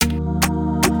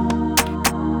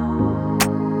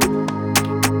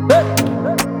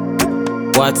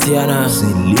Watiana,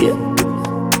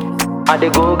 I dey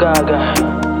go gaga.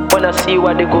 Wanna see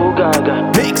what they go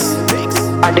gaga. mix.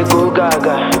 I dey go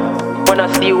gaga.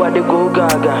 Wanna see what they go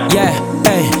gaga. Yeah,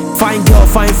 hey, fine girl,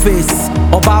 fine face.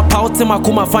 Oba pauti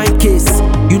makuma fine case.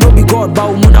 You know be God,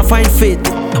 but umuna fine faith.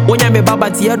 When ya me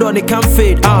baba tiedo on it can't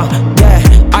fade.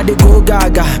 Yeah, I dey go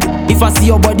gaga. If I see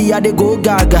your body, I dey go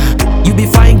gaga. You be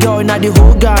fine girl in the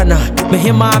whole Ghana. Me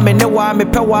hima, me newa, me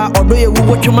pewa. Although you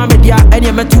watch your mama dia, and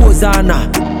you me to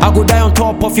Ozana. I go die on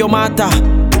top of your matter.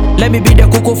 Let me be the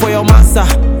cocoa for your massa.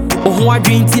 Oh, who I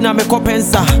drink tina me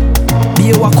kopensa. Be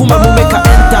a wakuma mu make a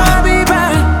enter. Abiba,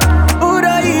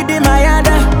 udo idi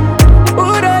mayada,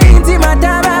 udo inti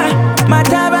mataba,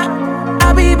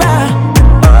 Abiba,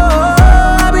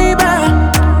 oh Abiba,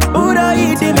 udo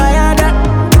idi mayada,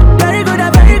 very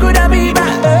good Abiba,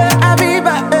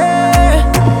 Abiba,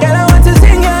 girl I want to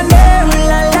sing your name,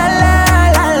 la la la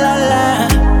la la la,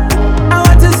 I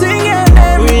want to sing your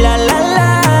name, la la la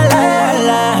la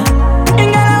la,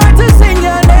 girl I want to sing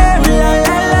your name, la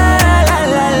la la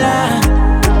la la.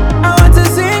 I want to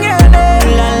sing your name,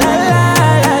 la la la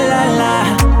la la la.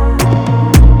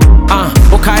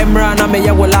 Okay, mrana me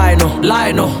ye wo lie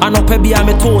no. Anope bia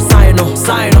me to sign no.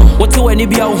 What to any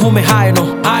bia who me high no.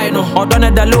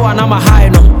 Odone da low and I'm a high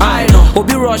no. I know.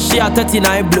 Obi rush here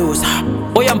 39 blues.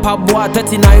 Oyampa boy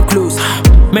 39 clues.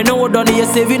 Me know what done you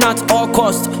saving at all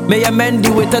cost. Me a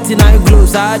mendy with 39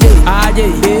 glues.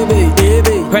 AJ,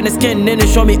 baby. When the skin then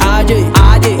show me AJ.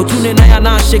 Otune na ya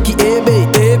na shaky,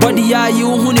 baby. Body ya you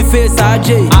who ni face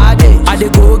AJ. I dey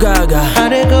go gaga.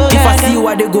 If I see you,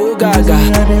 I dey go gaga.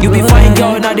 You be fine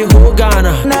girl na the whole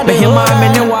Ghana. Me hima, me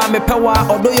newa, me pewa.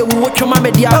 Although you watch your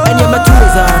mama dia, and you me to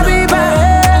Ozana. Abiba,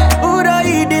 udo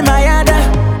idi mayada,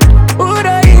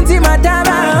 udo inti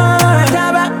mataba,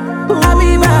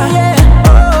 Abiba,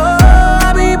 oh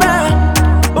Abiba,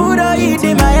 udo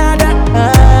idi mayada,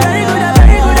 very good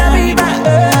Abiba,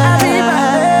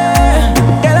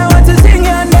 girl I want to sing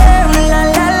your name, la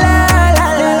la la la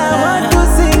la, I want to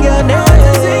sing your name,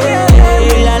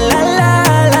 la la la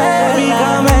la,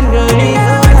 come and go,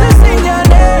 girl I want to sing your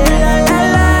name, la la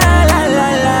la la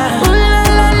la,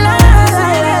 la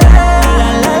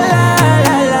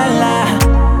la la.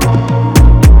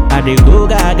 I dey go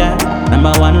gaga,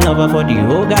 number one lover for the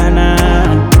whole Ghana.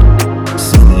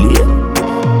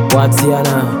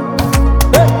 Watiana,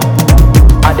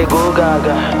 I dey go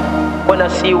gaga. Wanna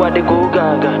see what they go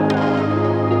gaga.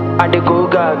 I dey go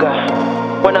gaga.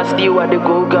 Wanna see what they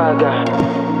go gaga.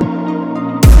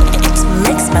 It's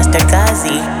Mix Master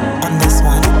Gazi on this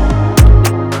one.